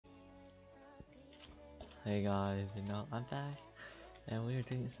Hey guys, I'm back and we are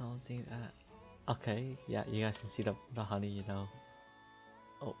doing something okay, yeah, you guys can see the honey.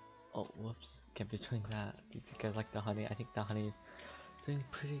 Oh, oh, whoops, can't be doing that. If you guys like the honey, I think the honey is doing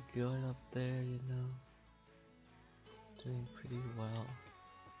pretty good up there. Doing pretty well.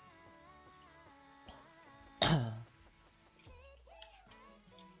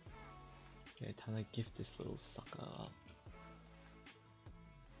 Okay, time to gift this little sucker up.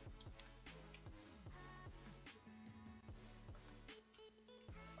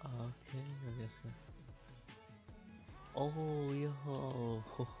 Okay, I guess. Oh, yo.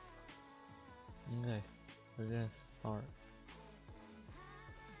 Okay, we're gonna start.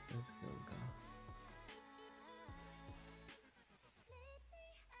 Let's go,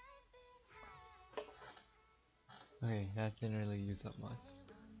 go. Okay, that didn't really use up much.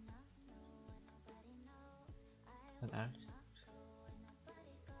 An action?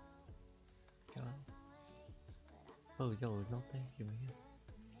 Come on. Oh, yo, no thank you, man.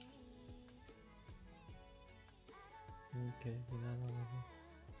 Okay, no.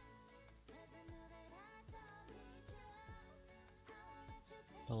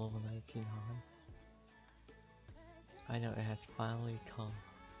 The level 19 high. I know it has finally come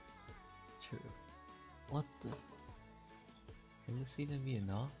true. What the? Can this even be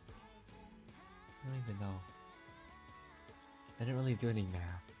enough? I don't even know. I didn't really do any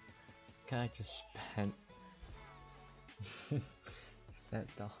math. Kinda just spent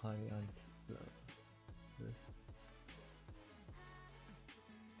the honey on this.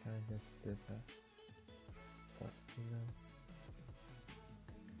 Kinda just did that. But.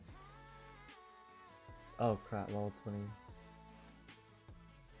 Oh crap, level 20.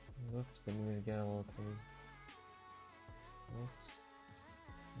 Whoops, didn't even get a level 20. Whoops.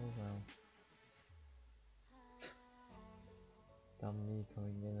 Oh well. Dumb me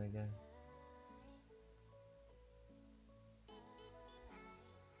coming in again.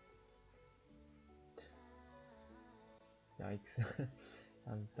 Yikes.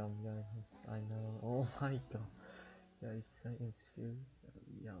 I'm dumb guys, I know. Oh my god. Yikes, I can shoot.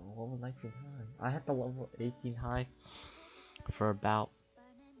 Yeah, level 19 high. I had the level 18 high for about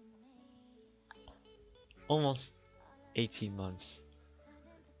almost 18 months.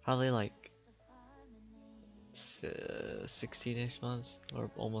 Probably like 16ish months or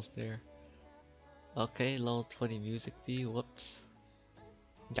almost there. Okay, level 20 music fee, whoops.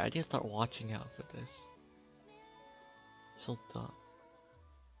 Yeah, I need to start watching out for this. So dumb.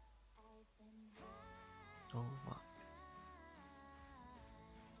 Oh my.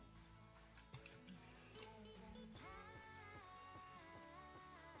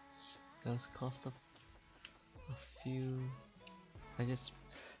 Does cost a few. I just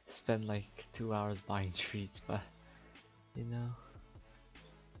spend like 2 hours buying treats, but you know,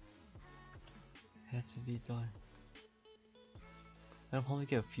 had to be done. I'll probably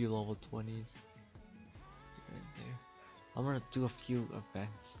get a few level 20s right there. I'm gonna do a few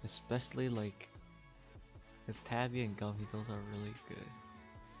events, especially like with Tabby and Gummy, those are really good.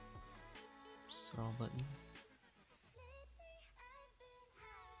 Strong button.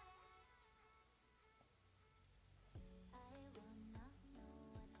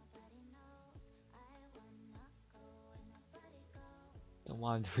 Don't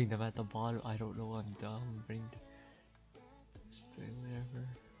want I'm doing them at the bottom. I don't know, I'm dumb. Bring stay wherever.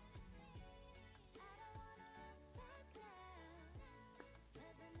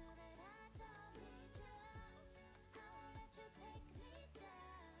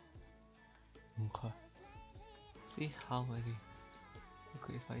 Okay. See how many.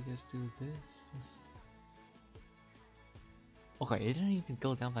 Okay, if I just do this. Okay, it didn't even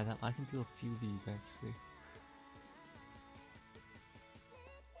go down by that. I can do a few of these actually.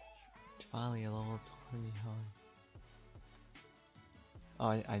 Finally a level 20 high. Oh,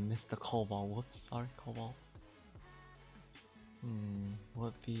 I missed the cobalt. Whoops, sorry, cobalt.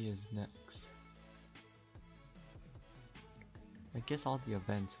 What B is next? I guess all the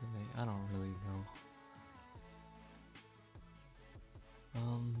events, right? I don't really know.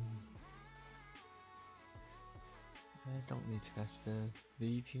 I don't need festive.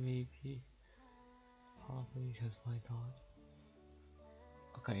 VP maybe? Probably because why not?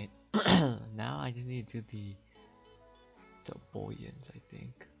 Okay, now I just need to do the buoyants, I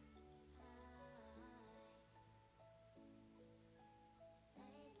think.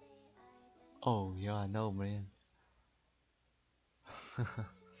 Oh yeah, no man.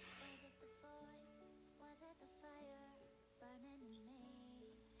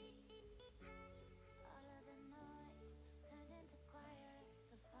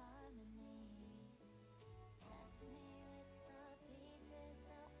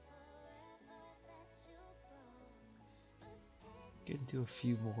 can do a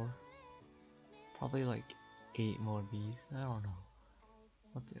few more. Probably like 8 more bees. I don't know.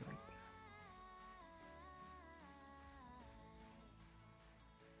 Something like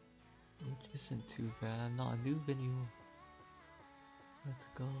that. Which isn't too bad. I'm not a noob anymore. Let's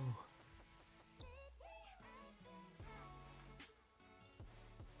go.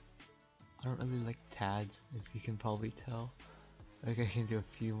 I don't really like tads, if you can probably tell. Like I can do a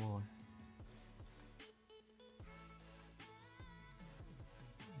few more.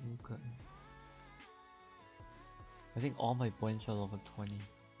 Okay. I think all my points are level 20.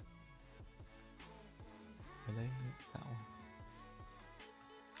 Are they? That one.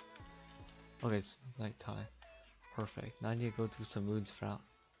 Okay, it's night time. Perfect. Now I need to go to some moon sprout.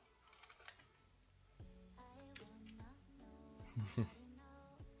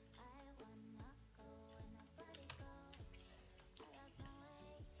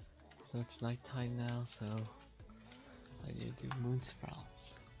 So it's nighttime now, so I need to do moon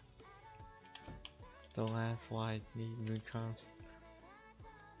sprouts. Don't ask why I need moon charms.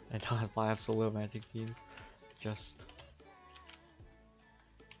 I don't have 5 solo magic beans. Just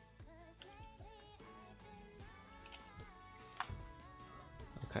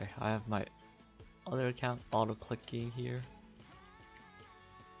okay, I have my other account auto clicking here.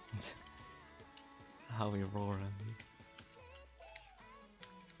 How we roll around here.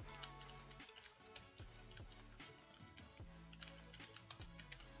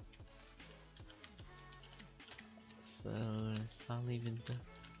 So it's not leaving the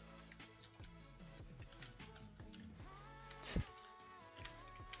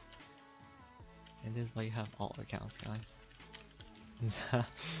and this is why you have alt accounts, guys.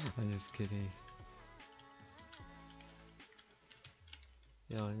 I'm just kidding.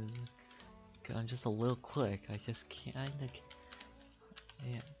 Yo, I'm just a little quick. I just kinda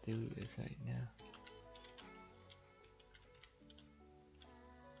can't do this right now.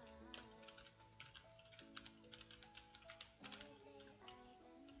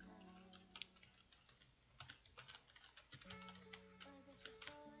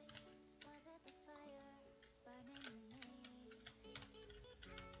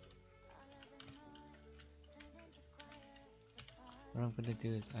 What I'm gonna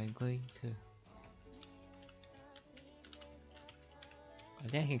do is I'm going to I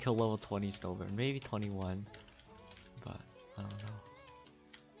think I can kill level 20 Stover, maybe 21, but I don't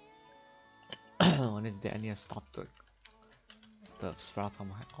know. I need to stop the sprouts on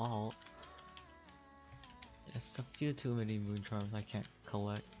my alt. There's a few too many moon charms I can't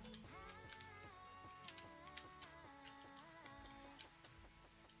collect.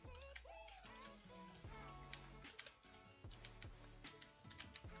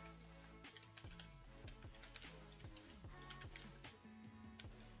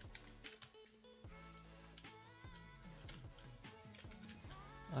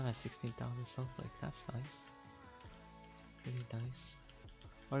 I'm at 16,000 something. That's nice. Pretty nice.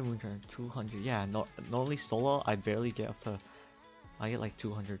 Or moon charm 200. Yeah, normally solo I barely get up to. I get like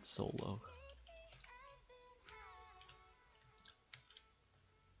 200 solo.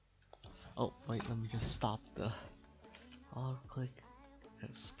 Oh wait, let me just stop the. I'll click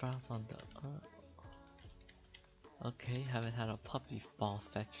sprout on the. Okay, haven't had a puppy ball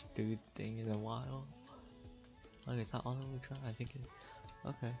fetch dude thing in a while. Okay, it's not auto try. I think it.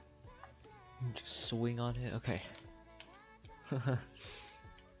 Okay. Just swing on it. Okay. But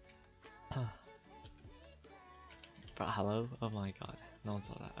hello? Oh my god. No one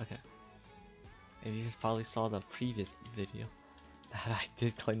saw that. Okay. And you probably saw the previous video that I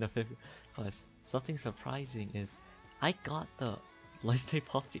did clean up. Because something surprising is I got the Lightsaber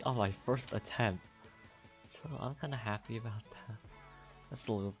Puppy on my first attempt. So I'm kinda happy about that. Just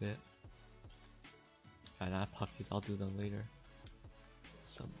a little bit. And I puppies, I'll do them later.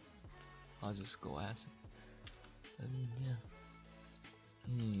 So I'll just go ask him. I mean, yeah.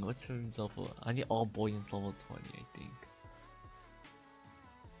 What turns level? I need all buoyant level 20, I think.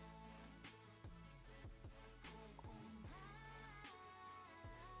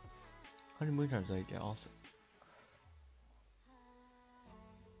 How many moon charms did I get also?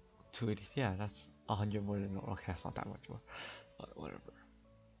 280, yeah, that's 100 more than normal. Okay, that's not that much more. But whatever.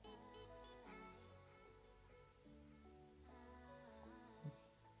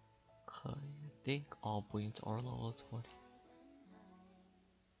 I think all buoyants are level 20.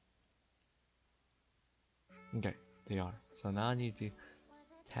 Okay, they are. So now I need to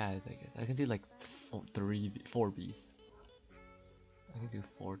TAD, I guess. I can do like 4 Bs. I can do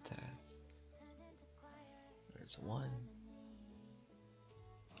 4 TADs. There's 1.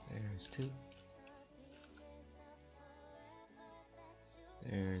 There's 2.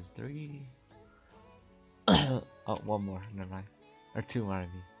 There's 3. Oh, one more, never mind. Or 2 more, I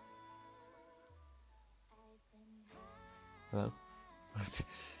mean. Hello?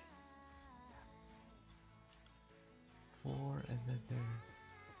 4, and then there's...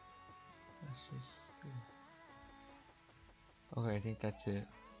 Let's just... Okay, I think that's it.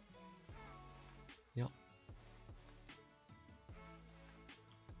 Yep.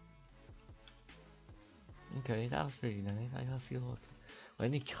 Okay, that was pretty nice. I gotta feel okay. I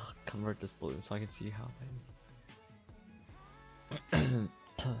need to convert this balloon so I can see how many.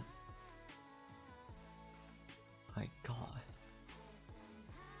 My god.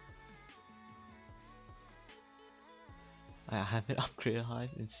 I haven't upgraded Hive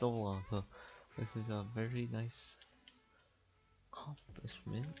in so long, so this is a very nice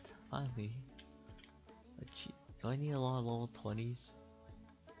accomplishment. Finally. Do I need a lot of level 20s?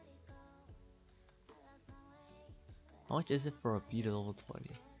 How much is it for a beat level 20?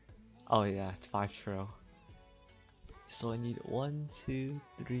 Oh yeah, it's 5 tro. So I need 1, 2,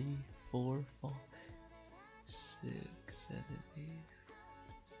 3, 4, 5, 6, 7, 8,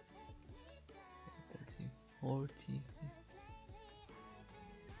 13, 14, 15.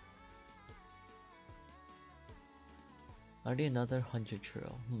 I need another 100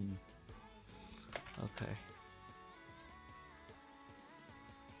 tro. Okay.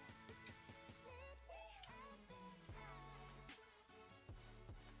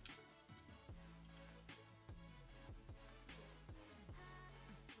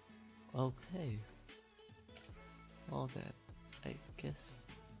 Okay. Well then, I guess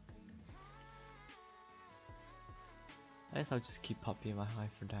I'll just keep popping my high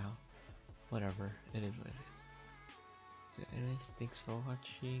for now. Whatever, it is what it is. So anyways, thanks for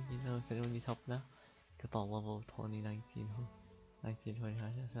watching. You know, if anyone needs help now, get on level 2019,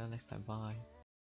 1929. See you next time, bye.